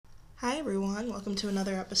Hi everyone, welcome to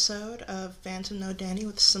another episode of Phantom No Danny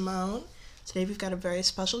with Simone. Today we've got a very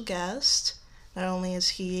special guest. Not only is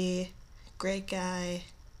he a great guy,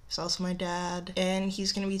 he's also my dad, and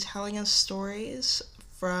he's going to be telling us stories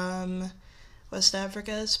from West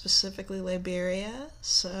Africa, specifically Liberia.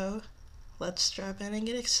 So let's drop in and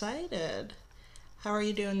get excited. How are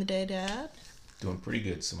you doing today, Dad? Doing pretty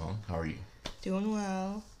good, Simone. How are you? Doing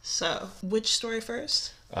well. So, which story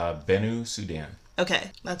first? Benue, Sudan.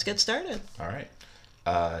 Okay, let's get started. All right.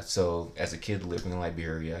 So as a kid living in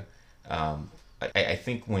Liberia, I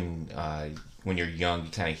think when you're young,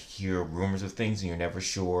 you kind of hear rumors of things and you're never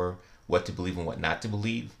sure what to believe and what not to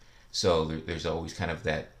believe. So there's always kind of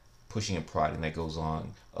that pushing and prodding that goes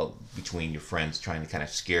on between your friends trying to kind of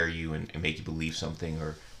scare you and make you believe something,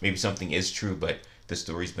 or maybe something is true, but the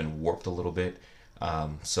story's been warped a little bit.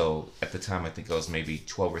 So at the time, I think I was maybe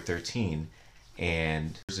 12 or 13,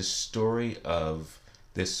 and there's a story of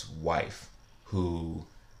this wife who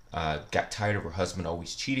got tired of her husband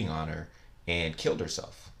always cheating on her and killed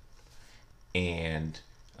herself. And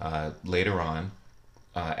later on,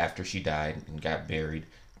 after she died and got buried,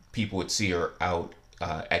 people would see her out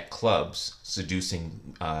at clubs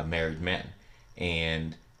seducing married men.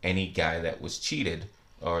 And any guy that was cheated,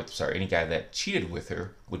 any guy that cheated with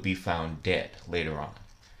her would be found dead later on.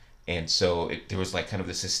 And so there was like kind of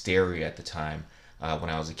this hysteria at the time when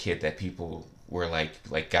I was a kid that people were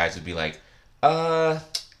like guys would be like, I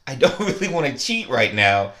don't really want to cheat right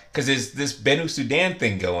now because there's this Benue Sudan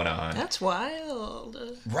thing going on. That's wild.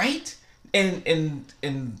 Right? And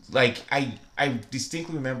like I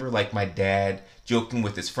distinctly remember like my dad joking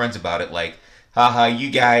with his friends about it, like, haha,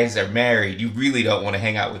 you guys are married. You really don't want to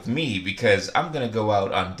hang out with me because I'm going to go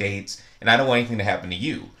out on dates and I don't want anything to happen to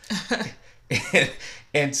you.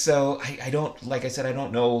 And so I don't, like I said, I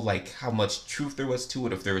don't know like how much truth there was to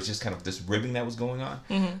it, if there was just kind of this ribbing that was going on.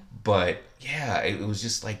 Mm-hmm. But yeah, it was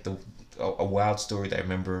just like a wild story that I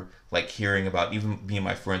remember like hearing about. Even me and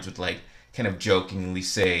my friends would like kind of jokingly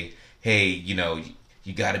say, hey, you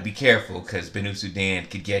got to be careful because Benue Sudan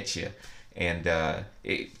could get you. And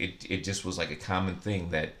it just was like a common thing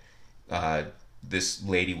that this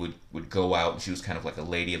lady would go out, and she was kind of like a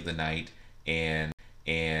lady of the night, and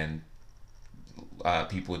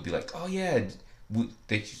people would be like, oh yeah,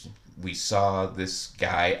 we saw this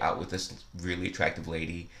guy out with this really attractive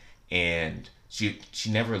lady, and she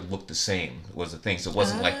never looked the same, was the thing. So it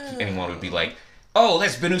wasn't like anyone would be like, oh,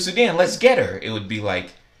 that's Benue Sudan, let's get her. It would be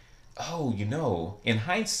like, oh, in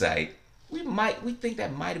hindsight, we think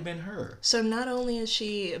that might have been her. So not only is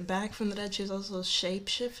she back from the dead, she's also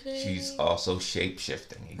shape-shifting? She's also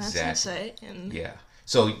shape-shifting, exactly. That's insane. Yeah.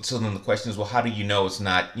 So then the question is, well, how do you know it's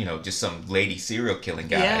not, just some lady serial killing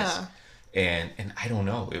guys? Yeah. And I don't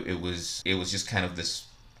know. It was just kind of this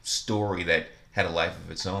story that had a life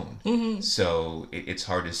of its own. Mm-hmm. So it's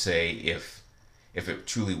hard to say if it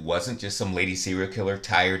truly wasn't just some lady serial killer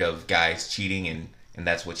tired of guys cheating and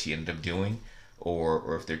that's what she ended up doing,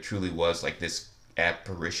 or if there truly was like this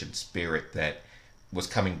apparition spirit that was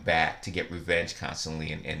coming back to get revenge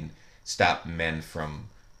constantly and stop men from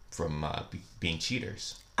being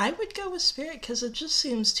cheaters. I would go with spirit because it just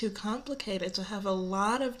seems too complicated to have a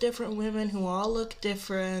lot of different women who all look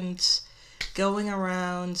different going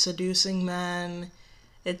around seducing men.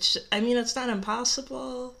 It's not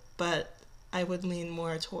impossible, but I would lean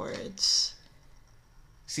more towards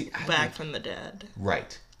back from the dead.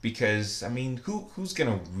 Right. Because, who's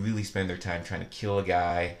going to really spend their time trying to kill a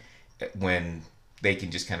guy when they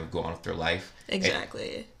can just kind of go on with their life?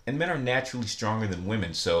 Exactly. And men are naturally stronger than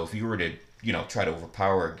women, so if you were to, try to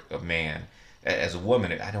overpower a man as a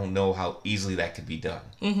woman, I don't know how easily that could be done.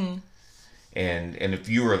 Mm-hmm. And if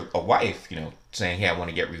you were a wife, saying, hey, I want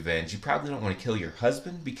to get revenge, you probably don't want to kill your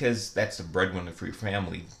husband because that's the breadwinner for your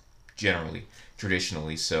family, generally,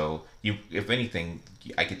 traditionally. So, if anything,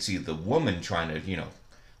 I could see the woman trying to,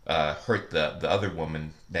 hurt the other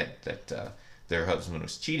woman that their husband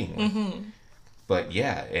was cheating with. Mm-hmm. But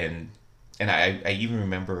yeah, and I even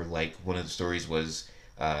remember like one of the stories was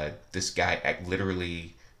this guy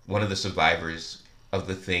literally, one of the survivors of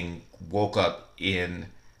the thing woke up in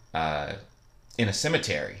a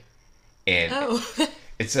cemetery, and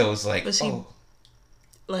so it was like, was he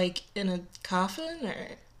like in a coffin or?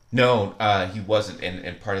 No, he wasn't,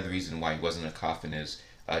 and part of the reason why he wasn't in a coffin is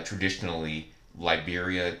traditionally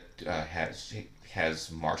Liberia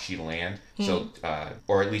has marshy land, so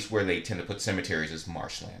or at least where they tend to put cemeteries is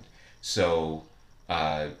marshland. So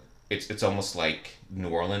it's almost like New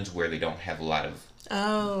Orleans, where they don't have a lot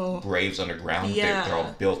of graves underground. Yeah. They're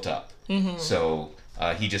all built up. Mm-hmm. So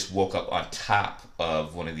he just woke up on top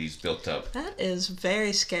of one of these built up. That is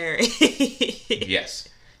very scary. Yes.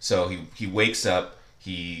 So he wakes up.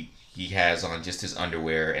 He has on just his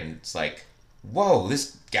underwear, and it's like, whoa,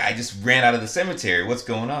 this guy just ran out of the cemetery. What's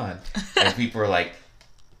going on? And people are like,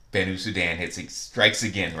 Banu Sudan strikes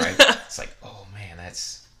again, right? It's like, oh man,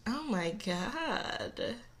 that's. Oh my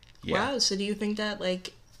god. Yeah. Wow. So do you think that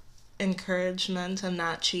like encouraged men to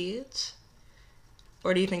not cheat,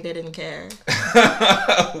 or do you think they didn't care?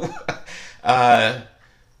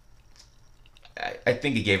 I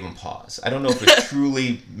think it gave him pause. I don't know if it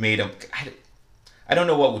truly made him. I don't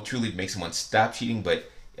know what would truly make someone stop cheating, but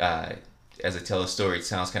as I tell a story, it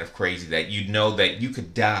sounds kind of crazy that you know that you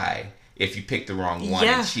could die if you pick the wrong one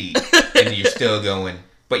and cheat, and you're still going,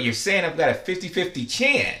 but you're saying I've got a 50-50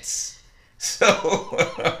 chance.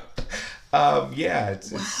 So, yeah.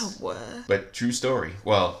 It's, wow. But true story.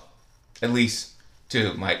 Well, at least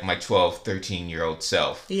to my 12, 13-year-old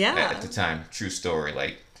self. Yeah. At the time, true story.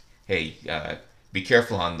 Like, hey, be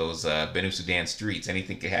careful on those Banu Sudan streets.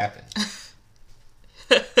 Anything could happen.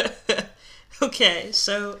 Okay,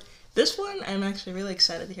 so this one I'm actually really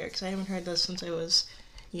excited to hear because I haven't heard this since I was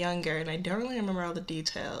younger and I don't really remember all the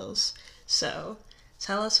details. So,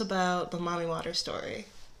 tell us about the Mommy Water story.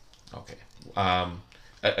 Okay.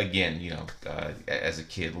 Again, as a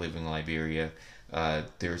kid living in Liberia,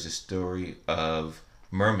 there's a story of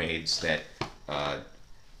mermaids that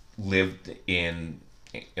lived in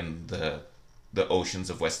the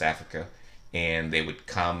oceans of West Africa, and they would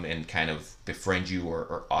come and kind of befriend you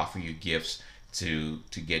or offer you gifts to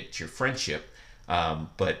get your friendship.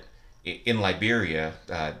 But in Liberia,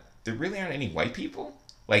 there really aren't any white people.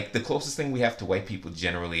 Like, the closest thing we have to white people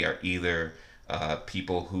generally are either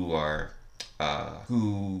people who are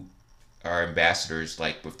ambassadors,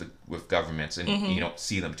 like with governments, and you don't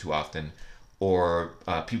see them too often, or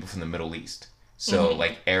people from the Middle East. So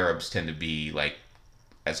like Arabs tend to be like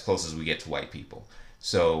as close as we get to white people.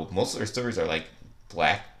 So most of their stories are like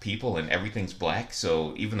black people and everything's black.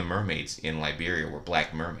 So even the mermaids in Liberia were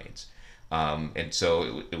black mermaids. And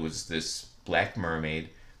so it was this black mermaid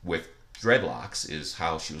with dreadlocks is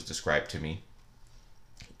how she was described to me.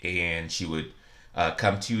 And she would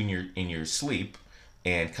come to you in your sleep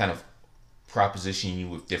and kind of proposition you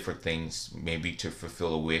with different things, maybe to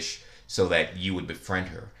fulfill a wish so that you would befriend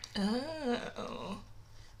her. Oh.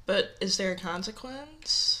 But is there a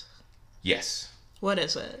consequence? Yes. What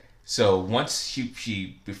is it? So once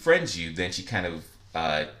she befriends you, then she kind of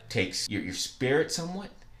takes your spirit somewhat.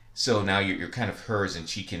 So now you're kind of hers, and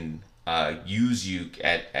she can use you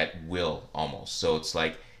at will almost. So it's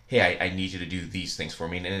like, hey, I need you to do these things for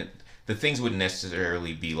me. And the things wouldn't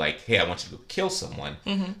necessarily be like, hey, I want you to go kill someone.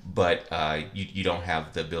 But you don't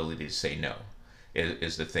have the ability to say no,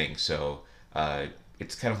 is the thing. So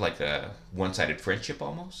it's kind of like a one-sided friendship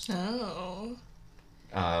almost. Oh.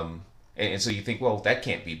 And so you think, well, that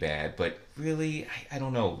can't be bad, but really, I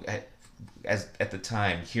don't know. At the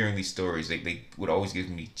time, hearing these stories, they would always give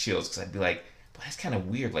me chills, because I'd be like, but that's kind of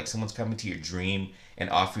weird. Like, someone's coming to your dream and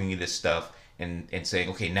offering you this stuff and saying,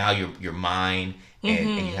 okay, now you're mine,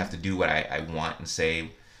 and you have to do what I want and say.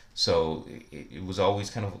 So it was always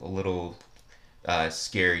kind of a little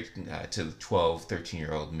scary to the 12,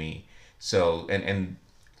 13-year-old me. So, and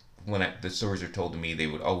when the stories are told to me, they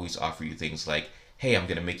would always offer you things like, hey, I'm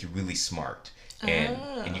going to make you really smart.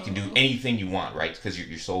 And you can do anything you want, right? Because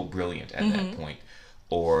you're so brilliant at that point.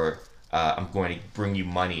 Or I'm going to bring you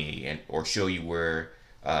money or show you where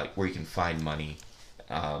you can find money.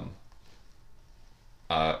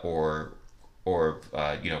 Or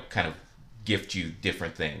kind of gift you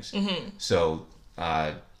different things. So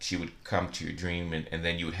she would come to your dream, and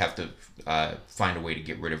then you would have to find a way to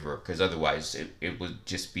get rid of her, because otherwise it would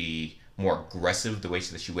just be more aggressive the way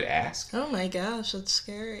that she would ask. Oh my gosh, that's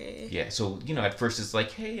scary. Yeah, so at first it's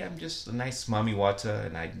like, hey, I'm just a nice Mommy Wata,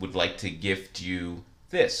 and I would like to gift you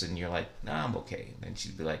this, and you're like, nah, I'm okay. And then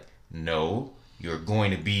she'd be like, no, you're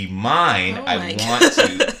going to be mine. Oh I my want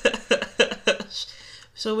to.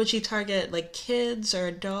 So would she target like kids or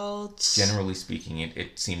adults? Generally speaking,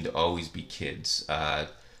 it seemed to always be kids,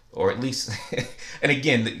 or at least, and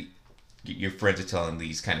again, your friends are telling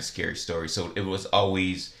these kind of scary stories, so it was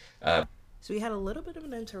always. So we had a little bit of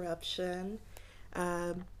an interruption,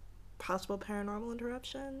 possible paranormal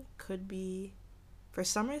interruption. Could be, for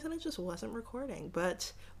some reason, it just wasn't recording.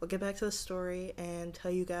 But we'll get back to the story and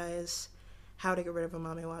tell you guys how to get rid of a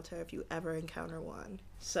Mommy Wata if you ever encounter one.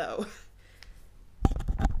 So,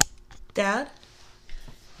 Dad?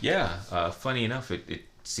 Yeah, funny enough, it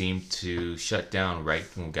seemed to shut down right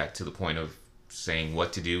when we got to the point of saying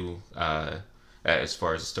what to do as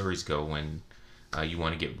far as the stories go when you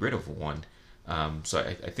want to get rid of one. So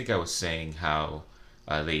I think I was saying how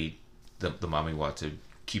the Mommy Wata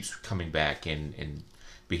keeps coming back and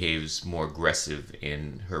behaves more aggressive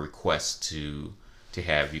in her request to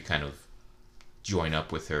have you kind of join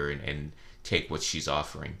up with her and take what she's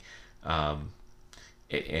offering.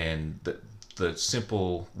 And the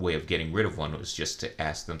simple way of getting rid of one was just to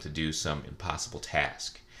ask them to do some impossible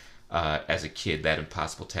task. As a kid, that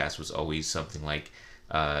impossible task was always something like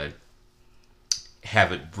have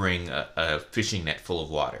it bring a fishing net full of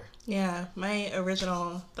water. Yeah, my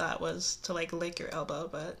original thought was to like lick your elbow,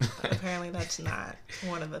 but apparently that's not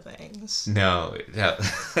one of the things. No,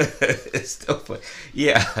 it's still fun.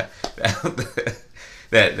 Yeah,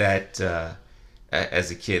 that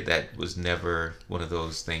as a kid, that was never one of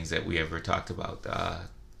those things that we ever talked about.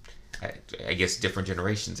 I guess different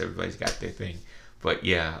generations, everybody's got their thing, but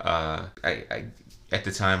yeah, I at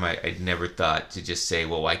the time I never thought to just say,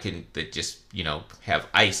 well, why couldn't that just have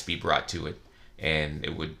ice be brought to it and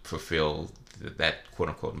it would fulfill that quote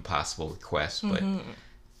unquote impossible request. But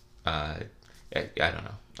I don't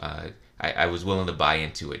know. I was willing to buy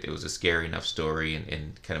into it. It was a scary enough story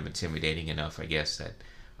and kind of intimidating enough, I guess,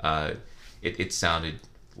 that it sounded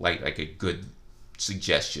like a good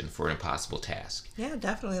suggestion for an impossible task. Yeah,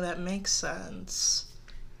 definitely, that makes sense.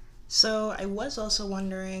 So I was also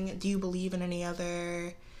wondering, do you believe in any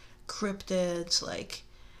other cryptids like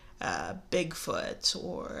Bigfoot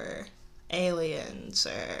or aliens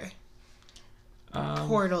or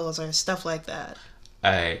portals or stuff like that?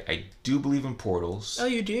 I do believe in portals. Oh,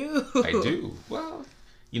 you do? I do. Well,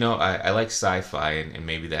 I like sci-fi, and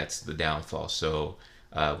maybe that's the downfall. So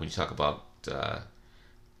when you talk about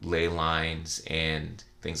ley lines and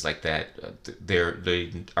things like that, they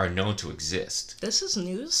are known to exist. This is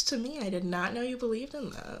news to me. I did not know you believed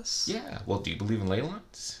in this. Yeah. Well, do you believe in ley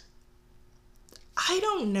lines? I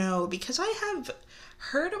don't know, because I have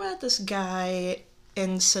heard about this guy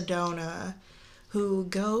in Sedona who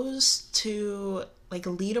goes to like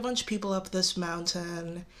lead a bunch of people up this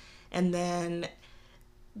mountain, and then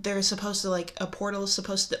they're supposed to a portal is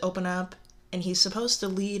supposed to open up, and he's supposed to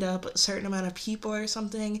lead up a certain amount of people or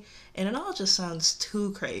something, and it all just sounds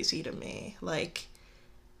too crazy to me. Like,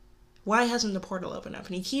 why hasn't the portal opened up?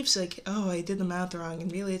 And he keeps like, oh, I did the math wrong,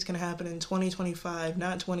 and really it's going to happen in 2025,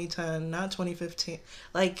 not 2010, not 2015.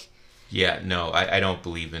 Like... Yeah, no, I don't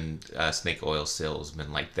believe in snake oil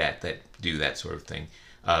salesmen like that do that sort of thing.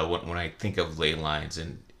 When I think of ley lines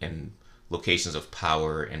and locations of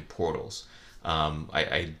power and portals,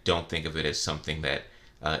 I don't think of it as something that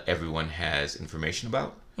everyone has information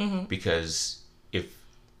about. Mm-hmm. Because if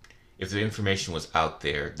the information was out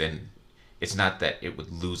there, then it's not that it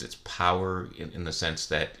would lose its power in the sense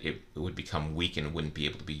that it would become weak and wouldn't be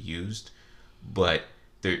able to be used. But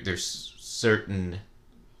there's certain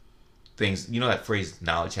things, that phrase,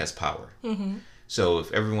 knowledge has power. Mm-hmm. So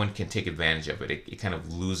if everyone can take advantage of it, it kind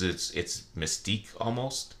of loses its mystique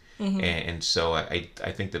almost. Mm-hmm. And so I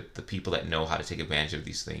think that the people that know how to take advantage of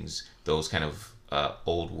these things, those kind of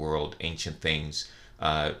old world, ancient things,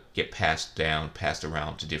 get passed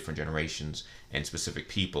around to different generations and specific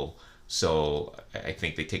people. So I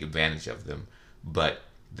think they take advantage of them, but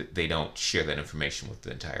they don't share that information with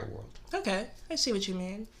the entire world. Okay, I see what you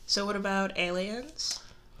mean. So what about aliens?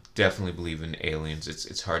 Definitely believe in aliens.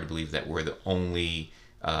 It's hard to believe that we're the only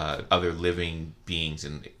other living beings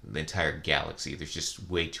in the entire galaxy. There's just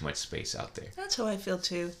way too much space out there. That's how I feel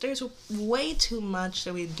too. There's way too much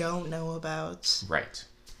that we don't know about. Right.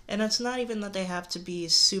 And it's not even that they have to be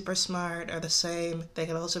super smart or the same. They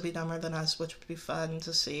could also be dumber than us, which would be fun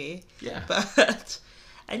to see. Yeah. But,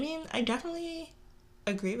 I mean, I definitely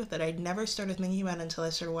agree with it. I never started thinking about it until I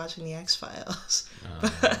started watching The X-Files.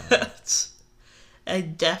 But I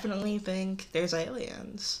definitely think there's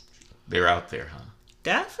aliens. They're out there, huh?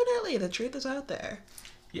 Definitely. The truth is out there.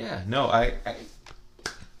 Yeah. No, I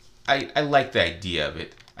like the idea of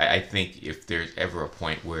it. I think if there's ever a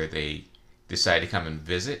point where they decide to come and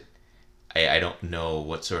visit, I don't know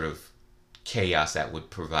what sort of chaos that would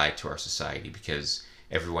provide to our society, because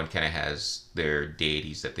everyone kind of has their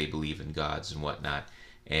deities that they believe in, gods and whatnot.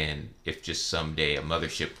 And if just someday a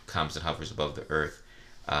mothership comes and hovers above the earth,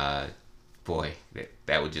 boy,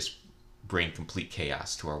 that would just bring complete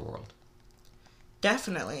chaos to our world.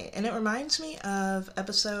 Definitely. And it reminds me of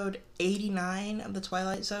episode 89 of The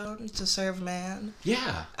Twilight Zone, To Serve Man.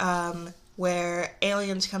 Yeah. Where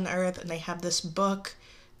aliens come to Earth and they have this book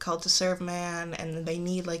called To Serve Man, and they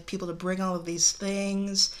need people to bring all of these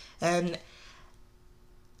things. And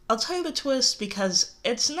I'll tell you the twist because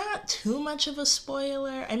it's not too much of a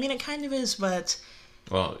spoiler. I mean, it kind of is, but...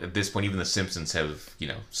 Well, at this point, even The Simpsons have,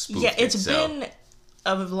 spoofed yeah, it's it, been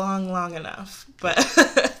long enough. But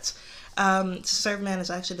To Serve Man is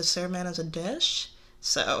actually to serve man as a dish.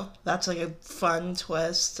 So that's a fun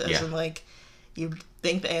twist. As in,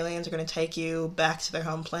 think the aliens are going to take you back to their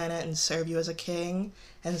home planet and serve you as a king,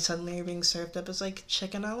 and suddenly you're being served up as like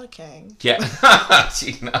chicken a la king. Yeah.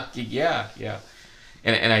 Yeah, yeah.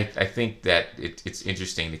 And I think that it's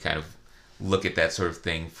interesting to kind of look at that sort of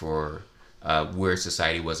thing for where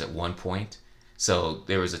society was at one point. So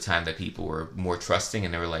there was a time that people were more trusting,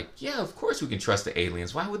 and they were like, yeah, of course we can trust the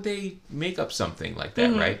aliens. Why would they make up something like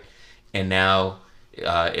that, right? And now,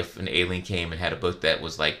 if an alien came and had a book that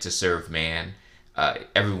was like to serve man,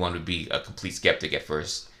 everyone would be a complete skeptic at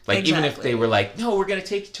first. Like, even if they were like, no, we're going to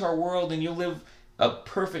take you to our world and you'll live a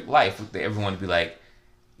perfect life, everyone would be like,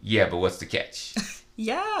 yeah, but what's the catch?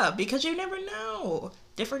 Yeah, because you never know.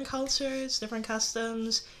 Different cultures, different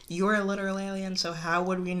customs. You're a literal alien, so how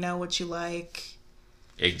would we know what you like?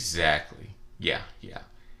 Exactly. Yeah, yeah.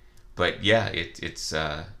 But yeah, it's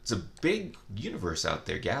a big universe out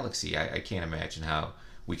there, galaxy. I can't imagine how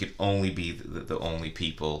we could only be the only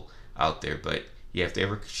people out there. But yeah, if they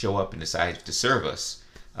ever show up and decide to serve us,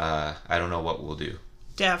 I don't know what we'll do.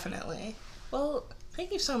 Definitely. Well,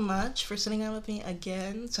 thank you so much for sitting down with me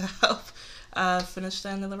again to help finish the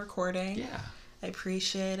end of the recording. Yeah. I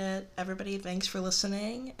appreciate it. Everybody, thanks for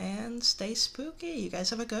listening, and stay spooky. You guys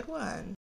have a good one.